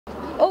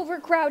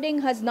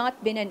Overcrowding has not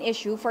been an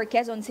issue for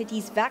Quezon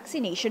City's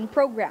vaccination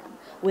program.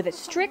 With a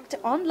strict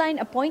online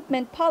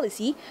appointment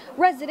policy,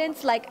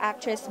 residents like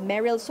actress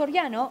Meryl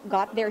Soriano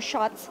got their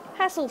shots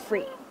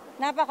hassle-free.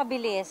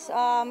 Napakabilis.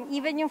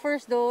 Even yung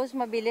first dose,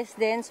 mabilis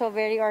din. So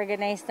very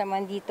organized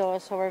naman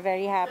dito. So we're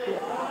very happy.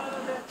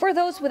 For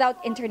those without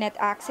internet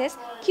access,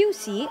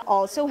 QC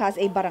also has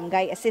a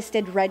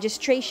barangay-assisted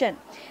registration.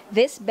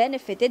 This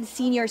benefited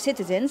senior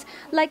citizens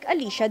like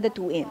Alicia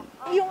Datuin.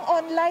 Yung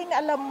online,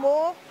 alam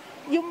mo,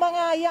 yung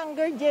mga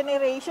younger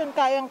generation,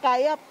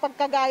 kayang-kaya,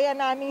 pagkagaya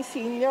naming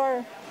senior,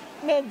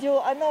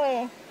 medyo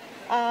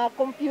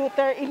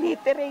computer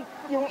illiterate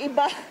yung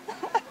iba.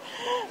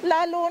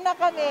 Lalo na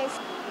kami.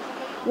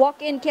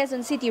 Walk-in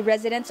Quezon City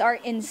residents are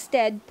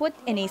instead put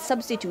in a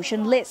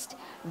substitution list.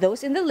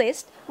 Those in the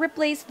list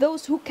replace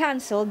those who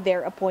canceled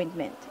their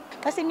appointment.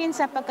 Kasi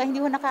minsan pagka hindi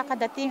mo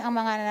nakakadating ang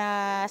mga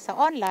sa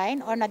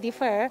online or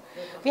na-defer,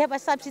 we have a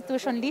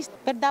substitution list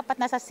pero dapat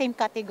nasa same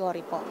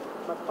category po.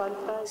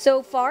 So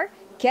far,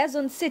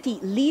 Quezon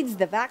City leads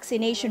the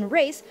vaccination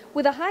race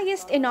with the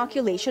highest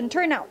inoculation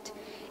turnout.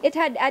 It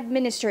had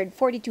administered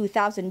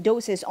 42,000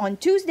 doses on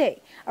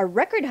Tuesday, a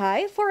record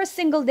high for a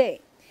single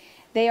day.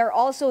 They are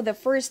also the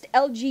first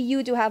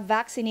LGU to have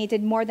vaccinated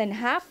more than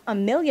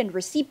 500,000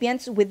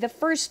 recipients with the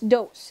first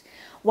dose,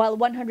 while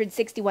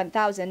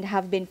 161,000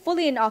 have been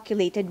fully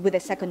inoculated with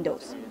a second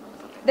dose.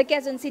 The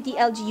Quezon City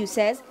LGU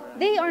says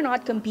they are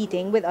not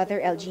competing with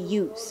other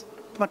LGUs.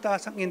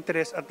 Mataas ang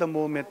interest at the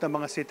moment ng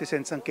mga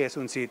citizens ng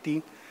Quezon City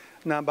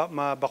na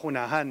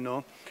mabakunahan,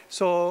 no?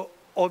 So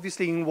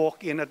obviously yung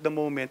walk-in at the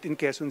moment in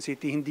Quezon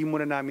City hindi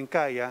muna namin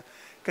kaya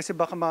kasi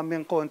baka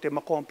mamayang konti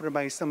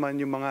ma-compromise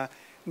naman yung mga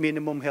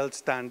minimum health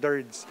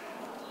standards.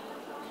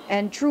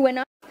 And true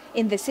enough,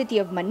 in the city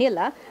of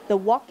Manila, the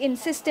walk-in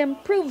system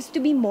proves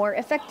to be more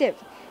effective.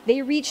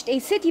 They reached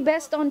a city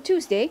best on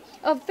Tuesday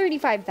of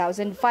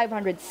 35,572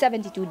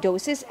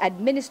 doses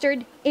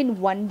administered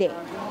in one day.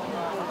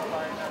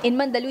 In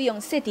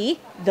Mandaluyong City,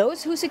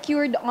 those who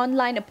secured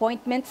online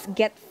appointments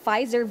get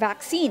Pfizer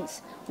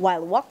vaccines,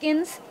 while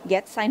walk-ins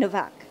get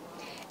Sinovac.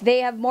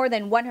 They have more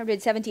than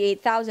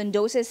 178,000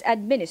 doses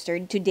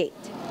administered to date.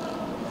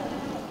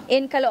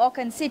 In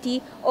Caloocan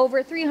City,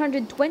 over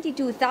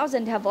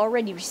 322,000 have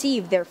already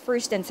received their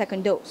first and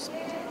second dose,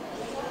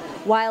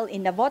 while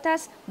in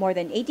Navotas, more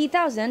than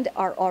 80,000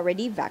 are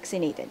already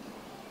vaccinated.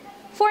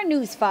 For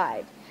News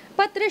 5,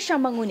 Patricia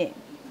Mangunin,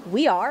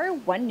 we are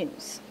One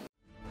News.